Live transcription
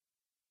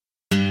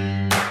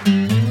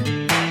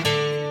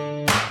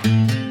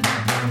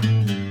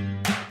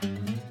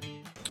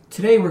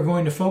Today we're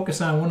going to focus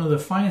on one of the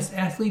finest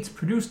athletes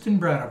produced in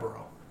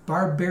Brattleboro.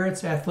 Barb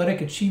Barrett's athletic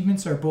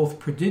achievements are both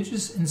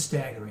prodigious and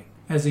staggering.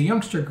 As a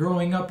youngster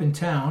growing up in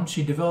town,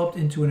 she developed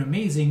into an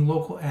amazing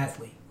local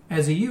athlete.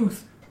 As a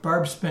youth,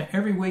 Barb spent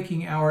every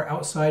waking hour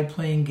outside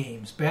playing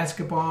games,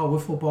 basketball,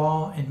 wiffle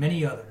ball, and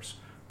many others.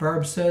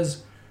 Barb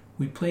says,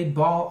 "We played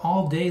ball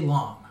all day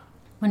long."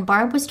 When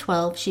Barb was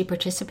 12, she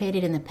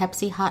participated in the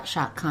Pepsi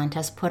Hotshot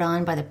contest put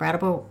on by the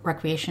Brattleboro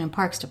Recreation and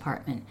Parks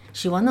Department.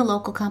 She won the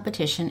local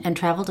competition and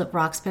traveled to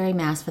Roxbury,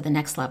 Mass. For the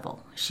next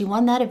level. She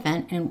won that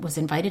event and was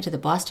invited to the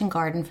Boston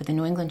Garden for the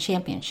New England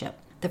Championship.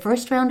 The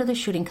first round of the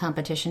shooting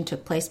competition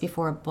took place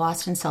before a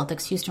Boston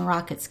Celtics Houston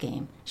Rockets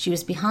game. She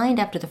was behind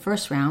after the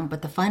first round,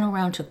 but the final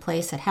round took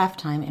place at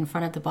halftime in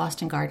front of the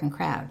Boston Garden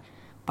crowd.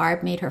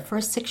 Barb made her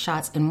first 6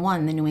 shots and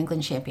won the New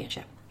England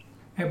Championship.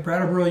 At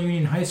Brattleboro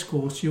Union High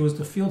School, she was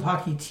the field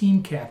hockey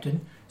team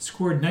captain,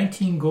 scored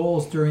 19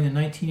 goals during the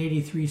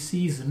 1983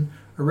 season,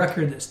 a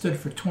record that stood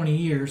for 20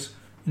 years,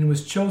 and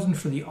was chosen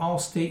for the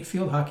All-State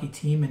field hockey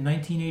team in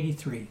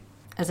 1983.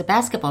 As a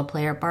basketball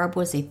player, Barb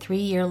was a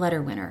 3-year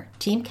letter winner,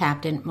 team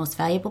captain, most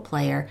valuable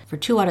player for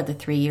 2 out of the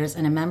 3 years,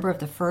 and a member of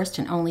the first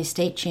and only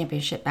state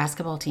championship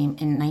basketball team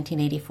in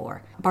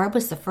 1984. Barb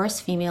was the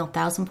first female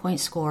 1,000-point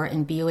scorer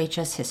in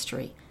BHS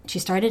history. She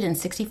started in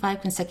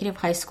 65 consecutive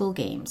high school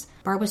games.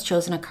 Barb was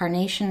chosen a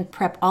Carnation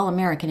Prep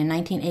All-American in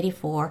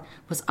 1984,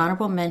 was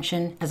honorable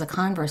mention as a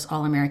Converse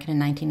All-American in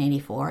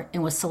 1984,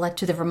 and was selected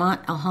to the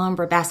Vermont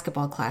Alhambra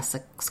Basketball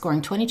Classic,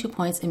 scoring 22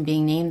 points and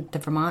being named the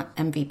Vermont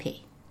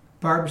MVP.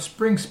 Barb's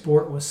spring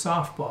sport was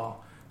softball.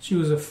 She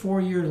was a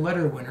 4-year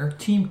letter winner,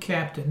 team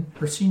captain,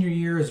 her senior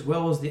year as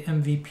well as the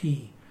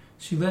MVP.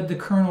 She led the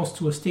Colonels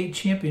to a state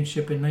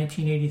championship in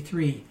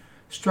 1983,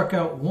 struck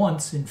out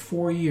once in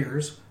 4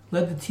 years,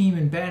 led the team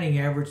in batting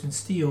average and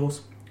steals,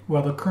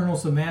 while the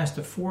Colonels amassed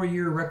a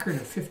 4-year record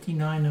of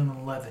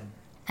 59-11.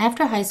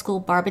 After high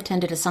school, Barb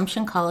attended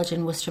Assumption College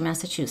in Worcester,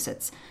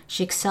 Massachusetts.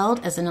 She excelled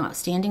as an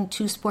outstanding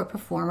 2-sport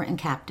performer and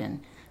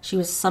captain. She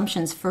was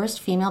Assumption's first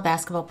female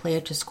basketball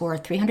player to score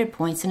 300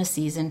 points in a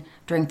season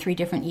during 3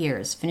 different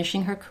years,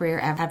 finishing her career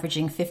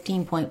averaging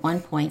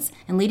 15.1 points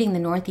and leading the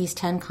Northeast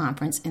 10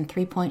 Conference in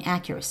 3-point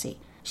accuracy.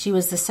 She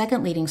was the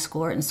second leading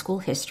scorer in school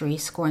history,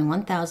 scoring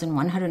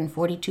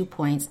 1,142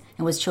 points,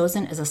 and was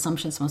chosen as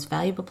Assumption's most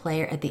valuable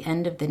player at the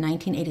end of the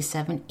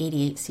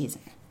 1987-88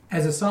 season.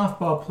 As a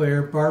softball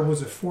player, Barb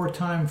was a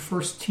 4-time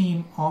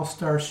first-team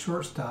All-Star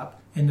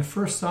shortstop and the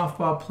first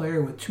softball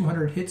player with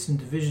 200 hits in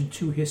Division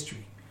II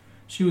history.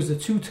 She was a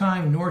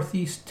 2-time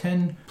Northeast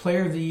 10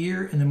 Player of the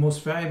Year and the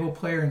most valuable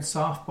player in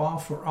softball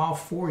for all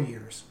 4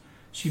 years.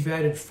 She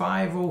batted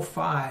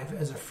 .505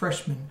 as a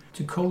freshman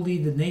to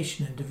co-lead the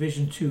nation in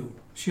Division II.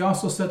 She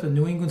also set the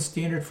New England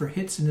standard for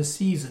hits in a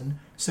season,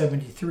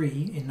 73,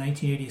 in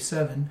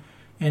 1987,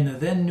 and the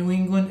then New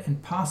England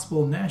and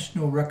possible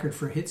national record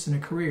for hits in a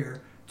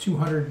career,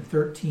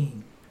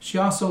 213. She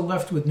also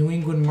left with New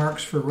England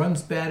marks for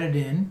runs batted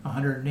in,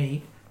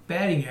 108,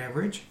 batting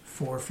average,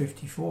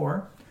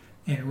 .454,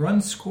 and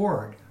runs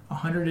scored,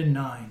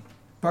 109.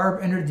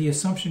 Barb entered the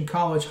Assumption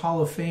College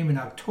Hall of Fame in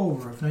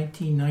October of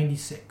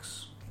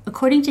 1996.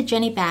 According to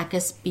Jenny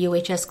Backus,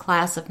 BHS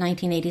class of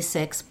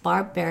 1986,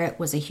 Barb Barrett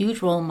was a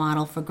huge role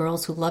model for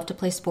girls who loved to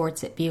play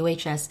sports at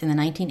BHS in the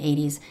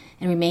 1980s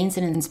and remains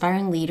an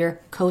inspiring leader,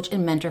 coach,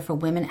 and mentor for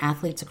women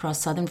athletes across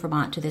southern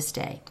Vermont to this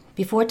day.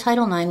 Before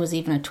Title IX was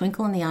even a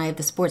twinkle in the eye of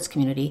the sports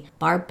community,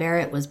 Barb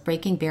Barrett was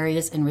breaking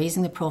barriers and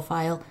raising the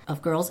profile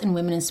of girls and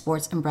women in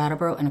sports in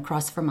Brattleboro and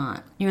across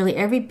Vermont. Nearly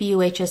every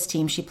BHS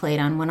team she played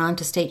on went on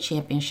to state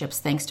championships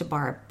thanks to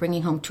Barb,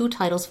 bringing home 2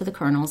 titles for the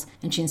Colonels,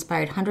 and she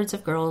inspired hundreds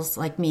of girls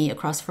like me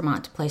across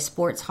Vermont to play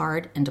sports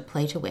hard and to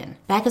play to win.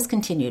 Backus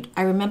continued,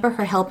 "I remember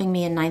her helping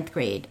me in 9th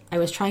grade. I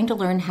was trying to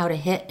learn how to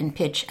hit and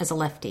pitch as a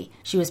lefty.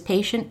 She was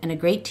patient and a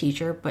great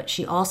teacher, but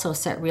she also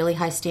set really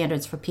high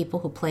standards for people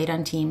who played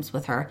on teams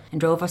with her and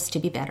drove us to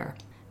be better.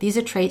 These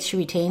are traits she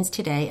retains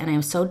today, and I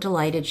am so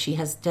delighted she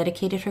has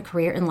dedicated her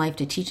career and life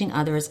to teaching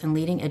others and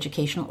leading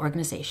educational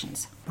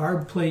organizations."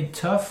 Barb played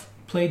tough,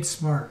 played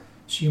smart.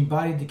 She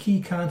embodied the key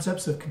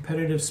concepts of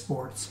competitive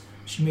sports.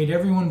 She made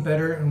everyone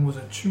better and was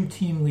a true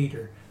team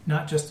leader,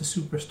 not just a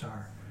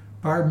superstar.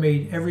 Barb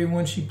made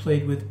everyone she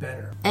played with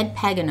better. Ed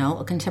Pagano,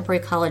 a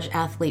contemporary college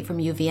athlete from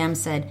UVM,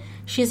 said,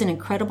 "She is an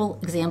incredible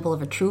example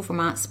of a true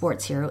Vermont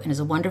sports hero and is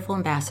a wonderful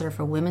ambassador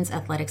for women's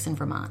athletics in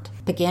Vermont."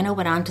 Pagano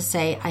went on to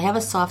say, "I have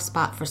a soft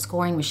spot for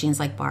scoring machines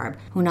like Barb,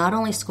 who not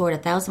only scored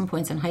 1,000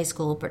 points in high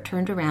school, but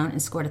turned around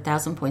and scored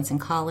 1,000 points in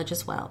college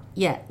as well.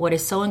 Yet, what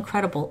is so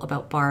incredible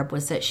about Barb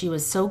was that she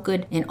was so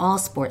good in all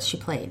sports she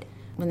played."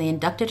 When they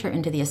inducted her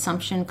into the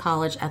Assumption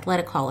College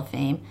Athletic Hall of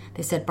Fame,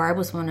 they said Barb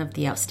was one of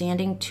the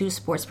outstanding 2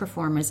 sports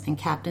performers and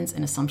captains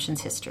in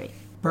Assumption's history.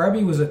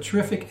 "Barbie was a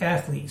terrific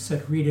athlete,"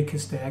 said Rita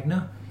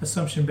Castagna,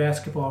 Assumption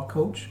basketball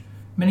coach.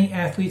 "Many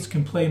athletes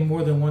can play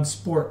more than one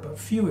sport, but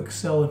few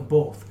excel in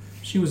both.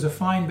 She was a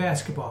fine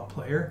basketball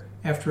player.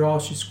 After all,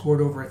 she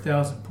scored over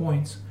 1,000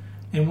 points,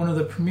 and one of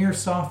the premier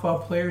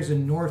softball players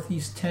in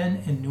Northeast 10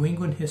 and New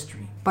England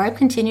history. Barb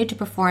continued to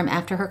perform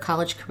after her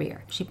college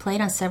career. She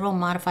played on several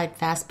modified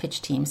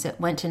fast-pitch teams that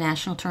went to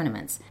national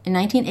tournaments. In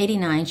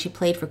 1989, she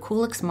played for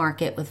Coolix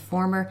Market with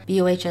former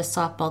BHS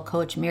softball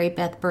coach Mary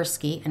Beth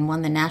Bursky and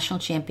won the national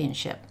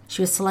championship.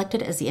 She was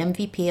selected as the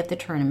MVP of the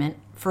tournament,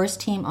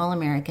 first-team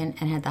All-American,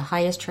 and had the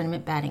highest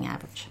tournament batting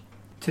average.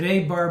 Today,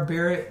 Barb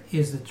Barrett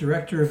is the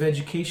Director of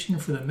Education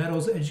for the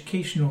Meadows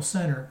Educational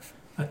Center,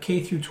 a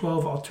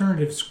K-12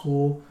 alternative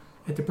school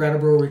at the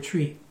Brattleboro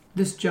Retreat.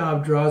 This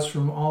job draws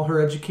from all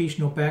her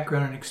educational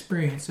background and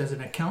experience as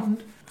an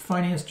accountant,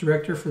 finance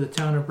director for the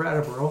town of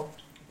Brattleboro,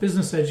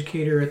 business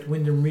educator at the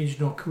Wyndham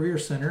Regional Career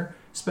Center,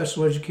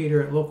 special educator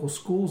at local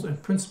schools,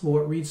 and principal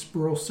at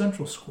Reedsboro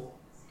Central School.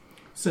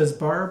 Says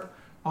Barb,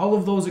 all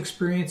of those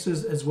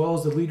experiences, as well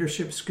as the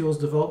leadership skills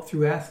developed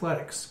through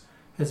athletics,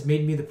 has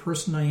made me the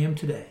person I am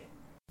today.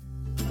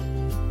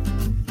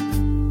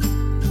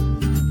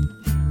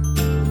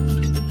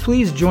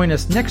 Please join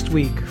us next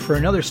week for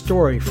another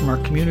story from our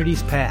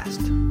community's past.